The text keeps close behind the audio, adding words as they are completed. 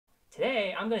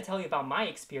Today, I'm going to tell you about my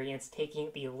experience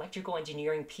taking the electrical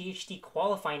engineering PhD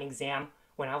qualifying exam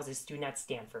when I was a student at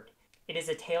Stanford. It is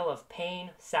a tale of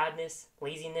pain, sadness,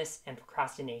 laziness, and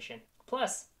procrastination.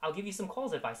 Plus, I'll give you some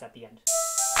Quals advice at the end.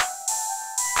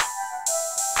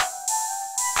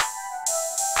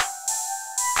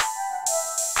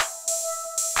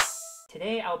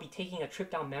 Today, I'll be taking a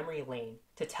trip down memory lane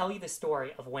to tell you the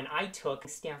story of when I took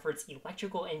Stanford's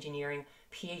electrical engineering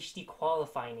PhD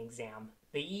qualifying exam,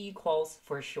 the EE Quals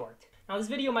for short. Now, this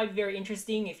video might be very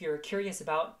interesting if you're curious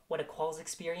about what a Quals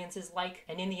experience is like,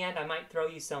 and in the end, I might throw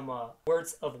you some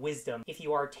words of wisdom if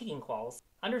you are taking Quals.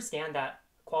 Understand that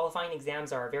qualifying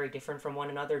exams are very different from one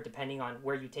another depending on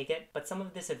where you take it, but some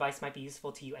of this advice might be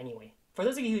useful to you anyway. For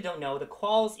those of you who don't know, the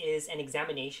Quals is an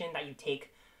examination that you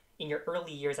take in your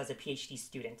early years as a PhD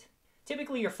student.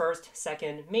 Typically your first,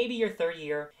 second, maybe your third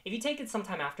year. If you take it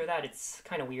sometime after that, it's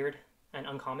kind of weird and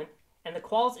uncommon. And the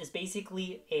Quals is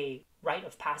basically a rite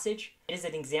of passage. It is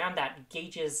an exam that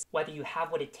gauges whether you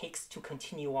have what it takes to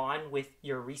continue on with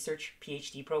your research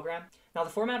PhD program. Now, the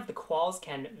format of the Quals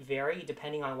can vary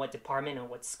depending on what department and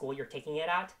what school you're taking it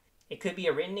at. It could be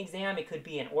a written exam, it could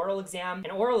be an oral exam,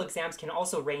 and oral exams can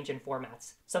also range in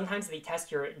formats. Sometimes they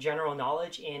test your general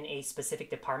knowledge in a specific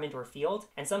department or field,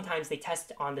 and sometimes they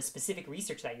test on the specific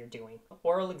research that you're doing.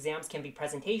 Oral exams can be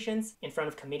presentations in front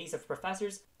of committees of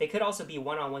professors. They could also be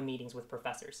one-on-one meetings with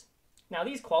professors. Now,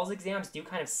 these Quals exams do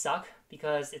kind of suck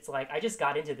because it's like, I just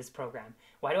got into this program.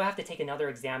 Why do I have to take another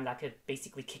exam that could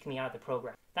basically kick me out of the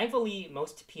program? Thankfully,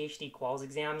 most PhD Quals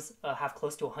exams have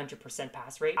close to 100%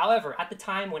 pass rate. However, at the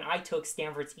time when I took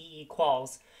Stanford's EE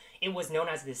Quals, it was known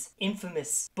as this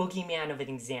infamous boogeyman of an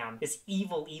exam, this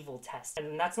evil, evil test.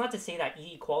 And that's not to say that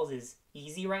EE Quals is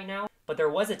easy right now, but there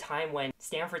was a time when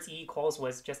Stanford's EE Quals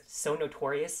was just so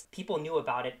notorious, people knew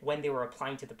about it when they were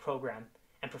applying to the program.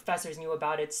 And professors knew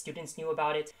about it, students knew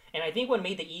about it. And I think what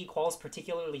made the EE Quals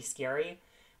particularly scary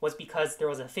was because there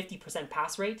was a 50%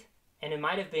 pass rate, and it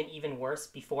might have been even worse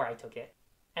before I took it.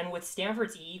 And with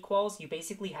Stanford's EE Quals, you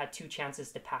basically had 2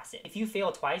 chances to pass it. If you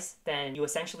fail twice, then you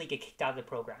essentially get kicked out of the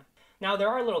program. Now, there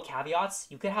are little caveats.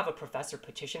 You could have a professor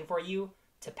petition for you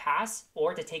to pass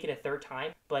or to take it a 3rd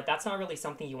time, but that's not really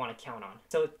something you want to count on.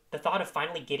 So the thought of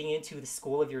finally getting into the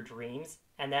school of your dreams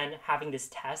and then having this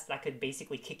test that could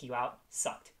basically kick you out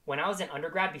sucked. When I was an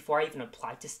undergrad, before I even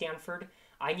applied to Stanford,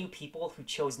 I knew people who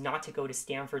chose not to go to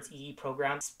Stanford's EE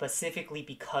program specifically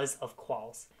because of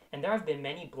Quals. And there have been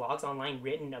many blogs online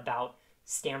written about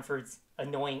Stanford's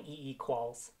annoying EE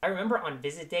Quals. I remember on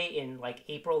visit day in like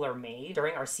April or May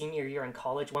during our senior year in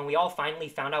college, when we all finally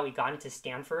found out we got into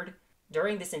Stanford,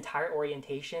 during this entire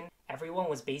orientation, everyone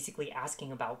was basically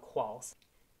asking about Quals.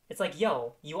 It's like,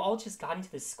 yo, you all just got into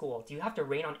this school. Do you have to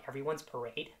rain on everyone's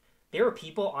parade? There were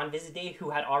people on visit day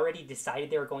who had already decided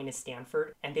they were going to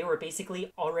Stanford, and they were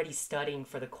basically already studying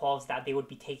for the Quals that they would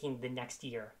be taking the next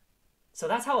year. So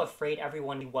that's how afraid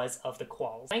everyone was of the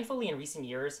Quals. Thankfully, in recent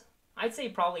years, I'd say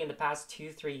probably in the past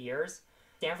 2-3 years,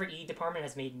 Stanford EE department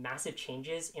has made massive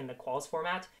changes in the Quals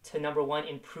format to, number one,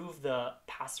 improve the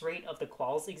pass rate of the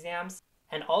Quals exams,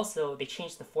 and also they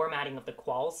changed the formatting of the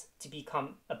Quals to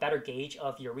become a better gauge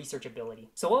of your research ability.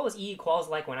 So what was EE Quals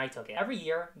like when I took it? Every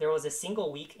year, there was a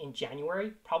single week in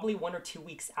January, probably 1 or 2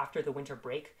 weeks after the winter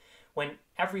break, when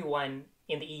everyone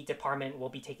in the EE department will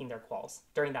be taking their Quals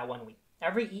during that 1 week.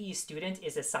 Every EE student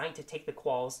is assigned to take the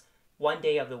Quals one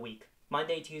day of the week,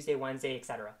 Monday, Tuesday, Wednesday,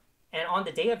 etc. And on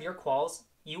the day of your Quals,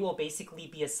 you will basically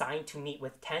be assigned to meet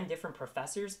with 10 different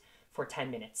professors for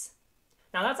 10 minutes.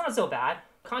 Now, that's not so bad.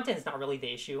 Content is not really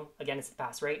the issue. Again, it's the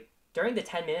pass rate. During the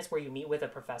 10 minutes where you meet with a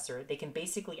professor, they can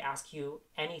basically ask you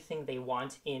anything they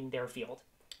want in their field.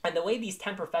 And the way these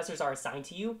 10 professors are assigned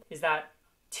to you is that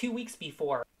 2 weeks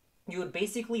before, you would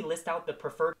basically list out the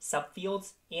preferred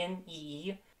subfields in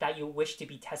EE that you wish to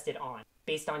be tested on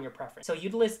based on your preference. So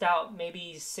you'd list out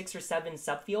maybe 6 or 7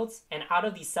 subfields, and out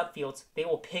of these subfields, they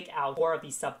will pick out 4 of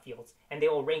these subfields, and they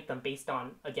will rank them based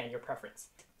on, again, your preference.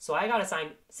 So I got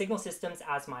assigned signal systems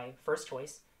as my first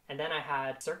choice, and then I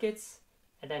had circuits,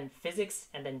 and then physics,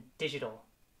 and then digital.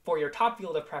 For your top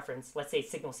field of preference, let's say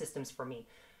signal systems for me,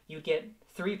 you get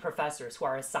 3 professors who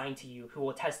are assigned to you who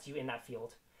will test you in that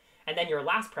field. And then your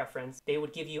last preference, they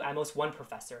would give you at most 1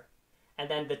 professor. And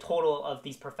then the total of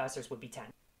these professors would be 10.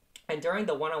 And during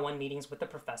the one-on-one meetings with the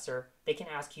professor, they can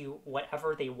ask you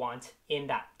whatever they want in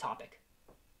that topic.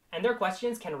 And their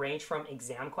questions can range from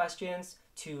exam questions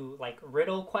to like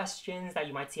riddle questions that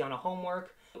you might see on a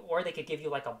homework, or they could give you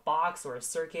like a box or a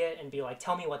circuit and be like,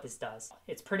 tell me what this does.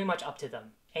 It's pretty much up to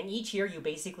them. And each year you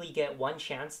basically get 1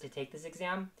 chance to take this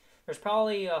exam. There's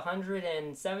probably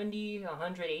 170,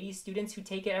 180 students who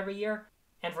take it every year.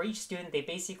 And for each student, they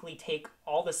basically take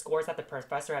all the scores that the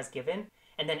professor has given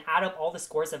and then add up all the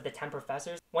scores of the 10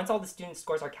 professors. Once all the students'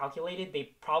 scores are calculated,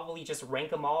 they probably just rank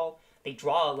them all, they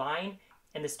draw a line,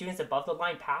 and the students above the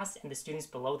line pass and the students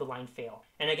below the line fail.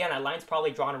 And again, that line's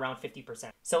probably drawn around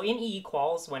 50%. So in EE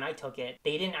Quals, when I took it,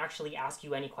 they didn't actually ask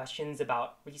you any questions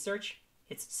about research.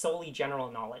 It's solely general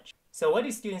knowledge. So what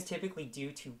do students typically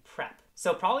do to prep?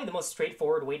 So probably the most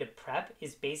straightforward way to prep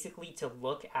is basically to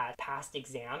look at past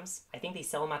exams. I think they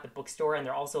sell them at the bookstore and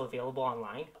they're also available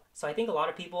online. So I think a lot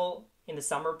of people in the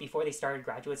summer before they started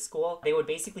graduate school, they would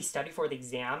basically study for the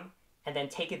exam and then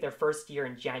take it their first year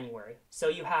in January. So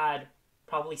you had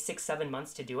probably 6-7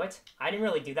 months to do it. I didn't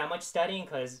really do that much studying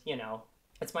because, you know,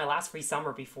 it's my last free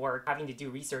summer before having to do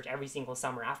research every single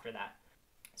summer after that.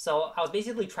 So I was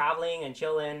basically traveling and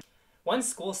chilling. Once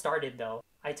school started though,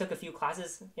 I took a few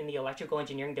classes in the electrical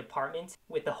engineering department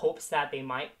with the hopes that they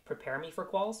might prepare me for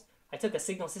quals. I took a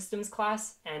signal systems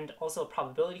class and also a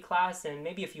probability class and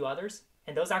maybe a few others.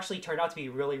 And those actually turned out to be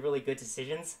really, really good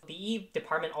decisions. The EE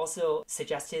department also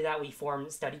suggested that we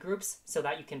form study groups so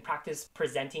that you can practice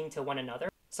presenting to one another.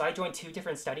 So I joined 2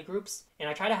 different study groups, and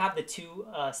I try to have the 2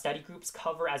 study groups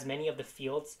cover as many of the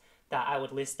fields that I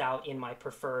would list out in my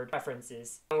preferred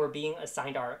preferences when we're being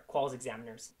assigned our quals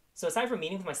examiners. So aside from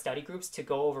meeting with my study groups to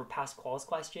go over past quals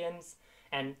questions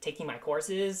and taking my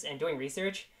courses and doing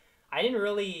research, I didn't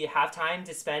really have time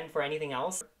to spend for anything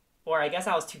else. Or I guess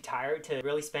I was too tired to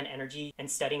really spend energy and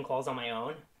studying quals on my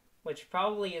own, which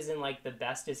probably isn't like the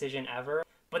best decision ever.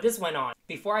 But this went on.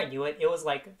 Before I knew it, it was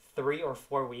like 3 or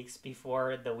 4 weeks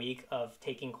before the week of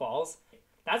taking quals.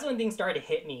 That's when things started to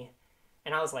hit me.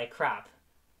 And I was like, crap,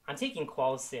 I'm taking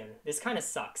quals soon. This kind of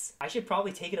sucks. I should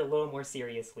probably take it a little more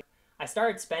seriously. I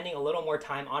started spending a little more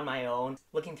time on my own,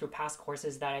 looking through past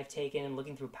courses that I've taken,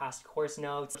 looking through past course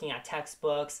notes, looking at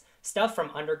textbooks, stuff from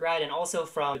undergrad and also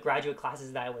from the graduate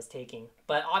classes that I was taking.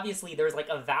 But obviously there's like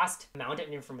a vast amount of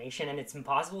information and it's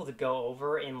impossible to go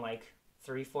over in like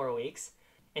 3-4 weeks.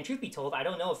 And truth be told, I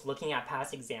don't know if looking at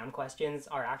past exam questions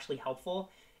are actually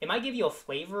helpful. It might give you a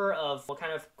flavor of what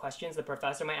kind of questions the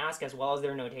professor might ask as well as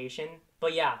their notation.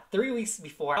 But yeah, 3 weeks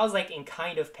before, I was like in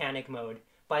kind of panic mode.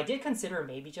 But I did consider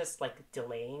maybe just like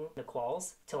delaying the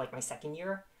quals to like my second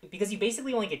year because you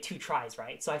basically only get 2 tries,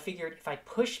 right? So I figured if I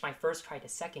push my first try to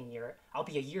second year, I'll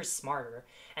be a year smarter.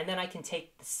 And then I can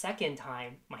take the second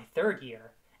time my third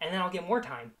year and then I'll get more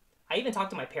time. I even talked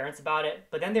to my parents about it,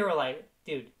 but then they were like,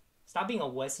 dude, stop being a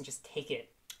wuss and just take it.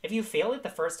 If you fail it the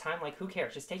first time, like who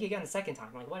cares? Just take it again the second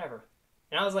time, like whatever.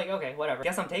 And I was like, okay, whatever. I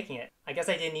guess I'm taking it. I guess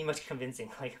I didn't need much convincing,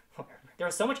 like whatever. There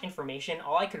was so much information,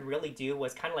 all I could really do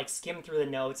was kind of like skim through the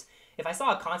notes. If I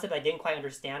saw a concept I didn't quite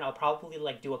understand, I'll probably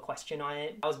like do a question on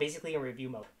it. I was basically in review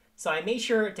mode. So I made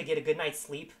sure to get a good night's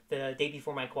sleep the day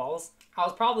before my quals. I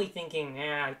was probably thinking,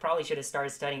 I probably should have started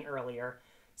studying earlier.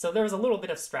 So there was a little bit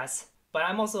of stress. But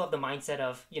I'm also of the mindset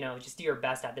of, you know, just do your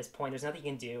best at this point. There's nothing you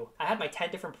can do. I had my 10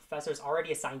 different professors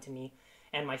already assigned to me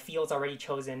and my fields already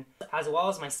chosen, as well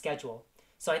as my schedule.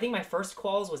 So I think my first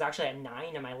quals was actually at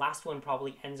 9 and my last one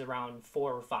probably ends around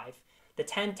 4 or 5. The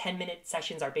 10-minute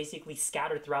sessions are basically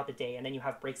scattered throughout the day and then you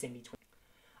have breaks in between.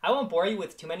 I won't bore you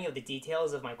with too many of the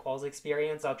details of my quals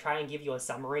experience. I'll try and give you a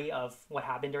summary of what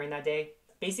happened during that day.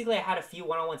 Basically, I had a few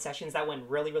one-on-one sessions that went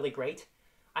really, really great.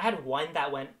 I had one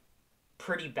that went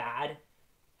pretty bad,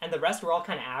 and the rest were all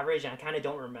kind of average and I kind of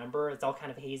don't remember. It's all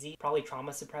kind of hazy, probably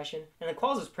trauma suppression. And the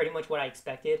quals was pretty much what I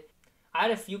expected. I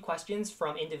had a few questions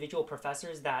from individual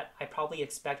professors that I probably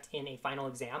expect in a final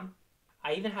exam.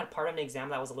 I even had part of an exam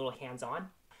that was a little hands-on.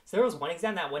 So there was one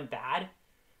exam that went bad.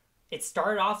 It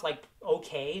started off like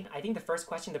okay. I think the first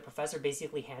question the professor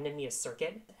basically handed me a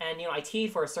circuit. And you know, I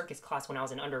TA'd for a circuits class when I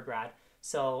was in undergrad.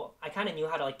 So I kind of knew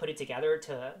how to like put it together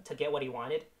to get what he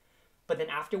wanted. But then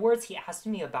afterwards, he asked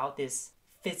me about this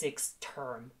physics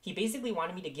term. He basically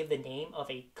wanted me to give the name of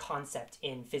a concept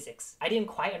in physics. I didn't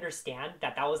quite understand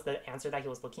that that was the answer that he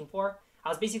was looking for. I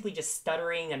was basically just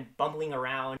stuttering and bumbling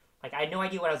around. Like I had no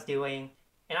idea what I was doing.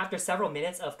 And after several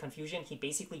minutes of confusion, he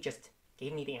basically just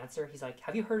gave me the answer. He's like,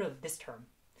 have you heard of this term?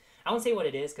 I won't say what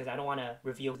it is because I don't want to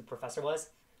reveal who the professor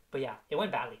was. But yeah, it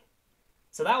went badly.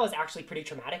 So that was actually pretty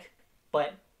traumatic.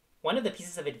 But one of the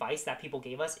pieces of advice that people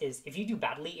gave us is if you do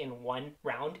badly in one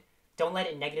round, don't let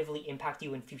it negatively impact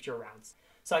you in future rounds.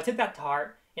 So I took that to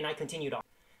heart and I continued on.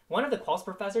 One of the Quals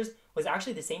professors was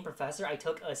actually the same professor I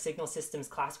took a signal systems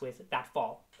class with that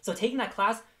fall. So taking that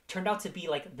class turned out to be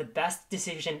like the best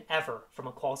decision ever from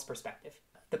a Quals perspective.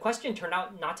 The question turned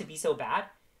out not to be so bad.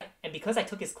 And because I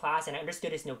took his class and I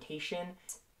understood his notation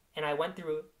and I went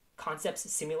through concepts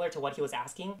similar to what he was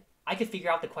asking, I could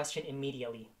figure out the question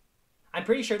immediately. I'm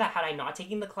pretty sure that had I not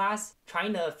taken the class,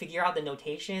 trying to figure out the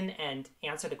notation and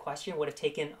answer the question would have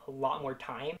taken a lot more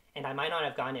time, and I might not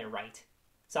have gotten it right.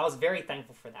 So I was very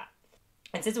thankful for that.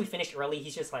 And since we finished early,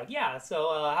 he's just like, yeah,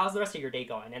 so how's the rest of your day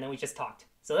going? And then we just talked.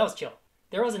 So that was chill.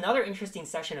 There was another interesting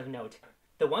session of note.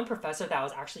 The one professor that I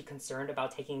was actually concerned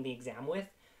about taking the exam with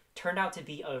turned out to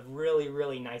be a really,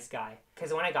 really nice guy.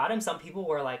 Because when I got him, some people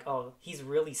were like, oh, he's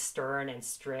really stern and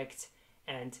strict,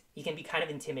 and he can be kind of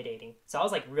intimidating. So I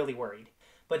was like really worried.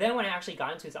 But then when I actually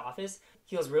got into his office,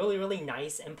 he was really, really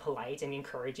nice and polite and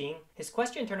encouraging. His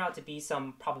question turned out to be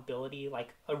some probability,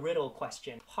 like a riddle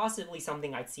question, possibly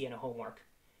something I'd see in a homework.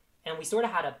 And we sort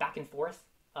of had a back and forth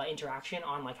interaction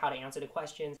on like how to answer the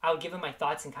questions. I would give him my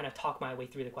thoughts and kind of talk my way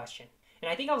through the question.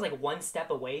 And I think I was like one step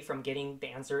away from getting the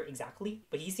answer exactly,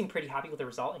 but he seemed pretty happy with the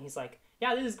result. And he's like,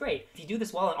 yeah, this is great. If you do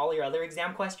this well on all your other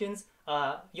exam questions,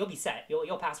 you'll be set.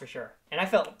 You'll pass for sure. And I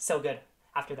felt so good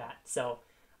after that. So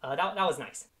that was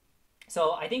nice.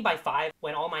 So I think by 5,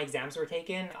 when all my exams were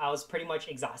taken, I was pretty much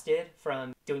exhausted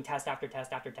from doing test after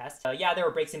test after test. Yeah, there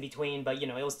were breaks in between, but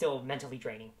it was still mentally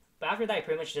draining. But after that, I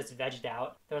pretty much just vegged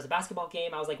out. There was a basketball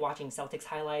game. I was like watching Celtics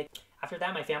highlights. After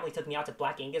that, my family took me out to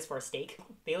Black Angus for a steak.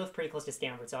 They live pretty close to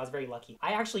Stanford, so I was very lucky.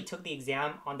 I actually took the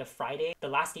exam on the Friday, the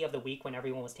last day of the week when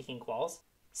everyone was taking quals.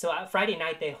 So at Friday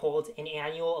night, they hold an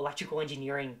annual electrical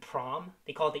engineering prom.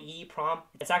 They call it the EE prom.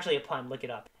 It's actually a pun, look it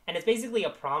up. And it's basically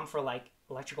a prom for like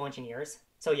electrical engineers.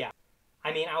 So yeah,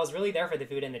 I mean, I was really there for the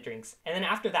food and the drinks. And then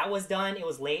after that was done, it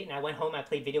was late and I went home, I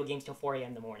played video games till 4 a.m.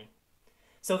 in the morning.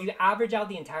 So if you average out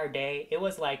the entire day, it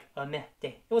was like a meh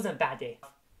day. It wasn't a bad day.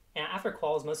 And after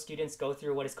quals, most students go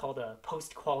through what is called a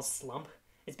post-quals slump.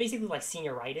 It's basically like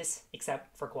senioritis,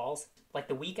 except for quals. Like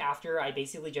the week after, I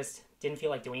basically just didn't feel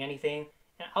like doing anything.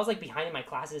 And I was like behind in my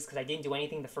classes because I didn't do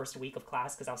anything the first week of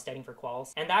class because I was studying for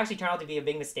quals. And that actually turned out to be a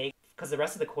big mistake because the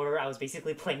rest of the quarter I was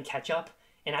basically playing catch up.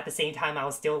 And at the same time, I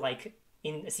was still like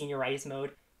in a senioritis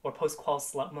mode or post-quals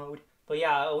slump mode. But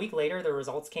yeah, a week later, the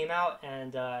results came out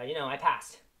and, I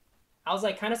passed. I was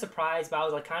like kind of surprised, but I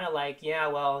was like kind of like, yeah,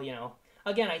 well,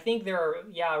 Again, I think there are,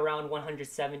 around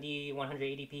 170,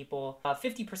 180 people,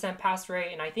 50% pass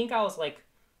rate, and I think I was like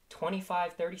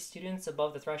 25, 30 students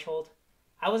above the threshold.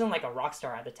 I wasn't like a rock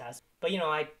star at the test, but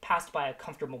I passed by a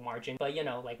comfortable margin. But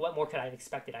like what more could I have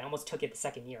expected? I almost took it the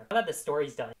second year. Now that the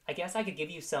story's done, I guess I could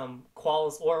give you some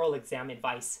quals oral exam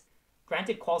advice.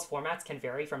 Granted, quals formats can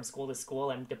vary from school to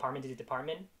school and department to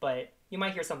department, but you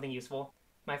might hear something useful.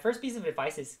 My first piece of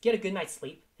advice is get a good night's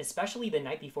sleep, especially the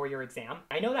night before your exam.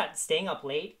 I know that staying up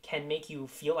late can make you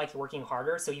feel like you're working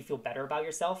harder so you feel better about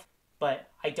yourself, but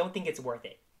I don't think it's worth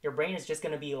it. Your brain is just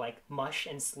going to be like mush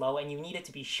and slow, and you need it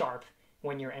to be sharp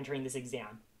when you're entering this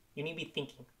exam. You need to be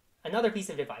thinking. Another piece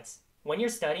of advice. When you're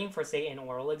studying for, say, an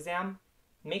oral exam,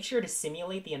 make sure to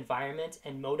simulate the environment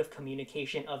and mode of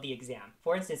communication of the exam.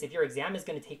 For instance, if your exam is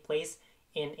going to take place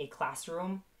in a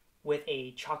classroom with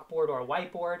a chalkboard or a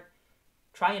whiteboard,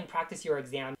 try and practice your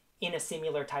exam in a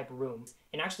similar type room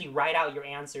and actually write out your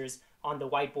answers on the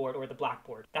whiteboard or the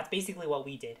blackboard. That's basically what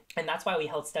we did. And that's why we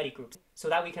held study groups, so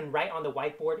that we can write on the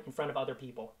whiteboard in front of other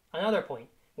people. Another point,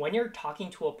 when you're talking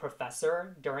to a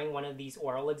professor during one of these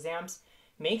oral exams,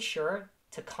 make sure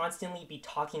to constantly be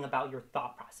talking about your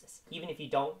thought process, even if you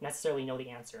don't necessarily know the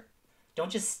answer.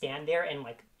 Don't just stand there and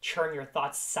like churn your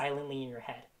thoughts silently in your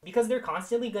head, because they're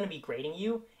constantly going to be grading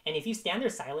you. And if you stand there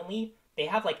silently, they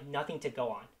have like nothing to go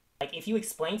on. Like if you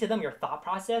explain to them your thought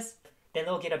process, then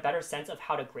they'll get a better sense of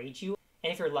how to grade you.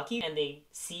 And if you're lucky and they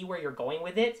see where you're going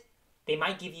with it, they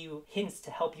might give you hints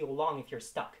to help you along if you're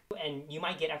stuck. And you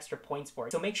might get extra points for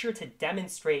it. So make sure to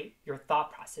demonstrate your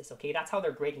thought process, okay? That's how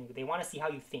they're grading you. They want to see how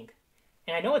you think.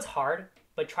 And I know it's hard,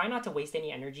 but try not to waste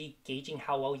any energy gauging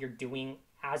how well you're doing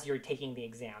as you're taking the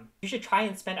exam. You should try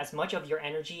and spend as much of your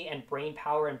energy and brain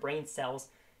power and brain cells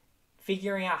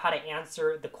figuring out how to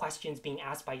answer the questions being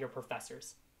asked by your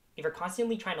professors. If you're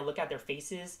constantly trying to look at their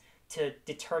faces to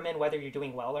determine whether you're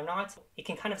doing well or not, it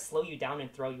can kind of slow you down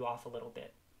and throw you off a little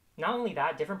bit. Not only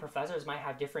that, different professors might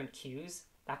have different cues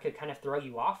that could kind of throw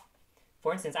you off.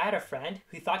 For instance, I had a friend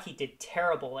who thought he did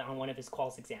terrible on one of his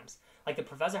quals exams. Like the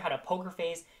professor had a poker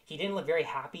face, he didn't look very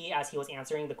happy as he was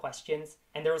answering the questions,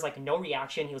 and there was like no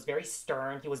reaction, he was very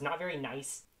stern, he was not very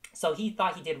nice. So he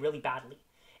thought he did really badly.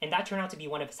 And that turned out to be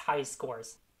one of his highest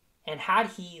scores. And had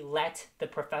he let the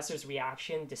professor's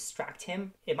reaction distract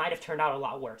him, it might have turned out a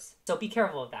lot worse. So be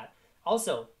careful of that.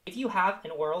 Also, if you have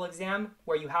an oral exam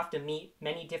where you have to meet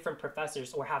many different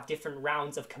professors or have different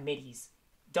rounds of committees,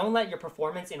 don't let your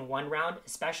performance in one round,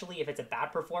 especially if it's a bad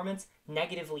performance,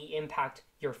 negatively impact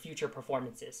your future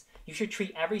performances. You should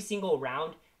treat every single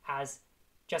round as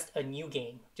just a new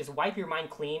game. Just wipe your mind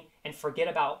clean and forget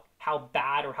about how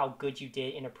bad or how good you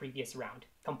did in a previous round.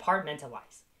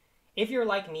 Compartmentalize. If you're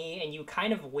like me and you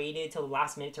kind of waited till the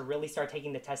last minute to really start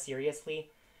taking the test seriously,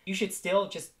 you should still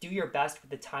just do your best with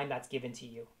the time that's given to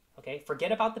you. Okay?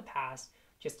 Forget about the past.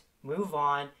 Just move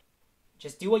on.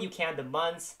 Just do what you can the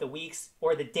months, the weeks,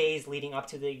 or the days leading up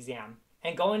to the exam.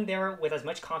 And go in there with as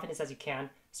much confidence as you can.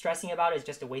 Stressing about it is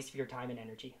just a waste of your time and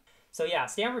energy. So yeah,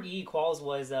 Stanford EE Quals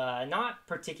was not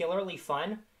particularly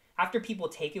fun. After people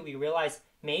take it, we realize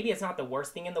maybe it's not the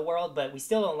worst thing in the world, but we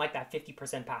still don't like that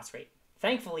 50% pass rate.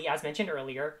 Thankfully, as mentioned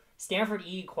earlier, Stanford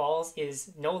EE Quals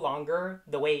is no longer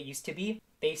the way it used to be.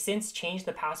 They've since changed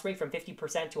the pass rate from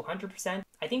 50% to 100%.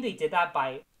 I think they did that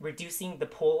by reducing the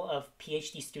pool of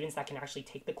PhD students that can actually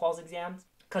take the Quals exams.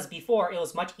 Because before, it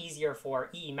was much easier for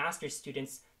EE master's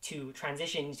students to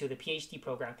transition into the PhD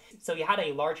program. So you had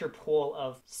a larger pool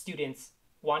of students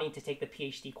wanting to take the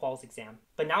PhD Quals exam.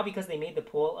 But now because they made the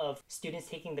pool of students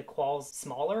taking the Quals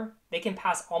smaller, they can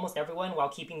pass almost everyone while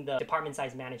keeping the department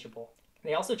size manageable.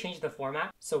 They also changed the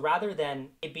format, so rather than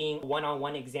it being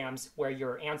one-on-one exams where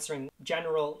you're answering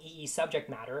general EE subject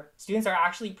matter, students are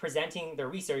actually presenting their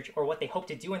research or what they hope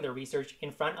to do in their research in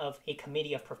front of a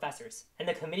committee of professors. And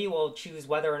the committee will choose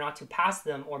whether or not to pass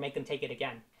them or make them take it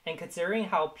again. And considering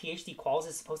how PhD Quals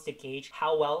is supposed to gauge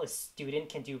how well a student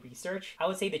can do research, I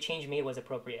would say the change made was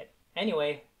appropriate.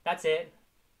 Anyway, that's it.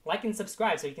 Like and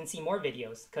subscribe so you can see more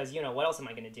videos, because what else am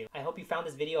I going to do? I hope you found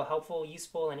this video helpful,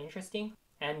 useful, and interesting.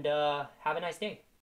 And have a nice day.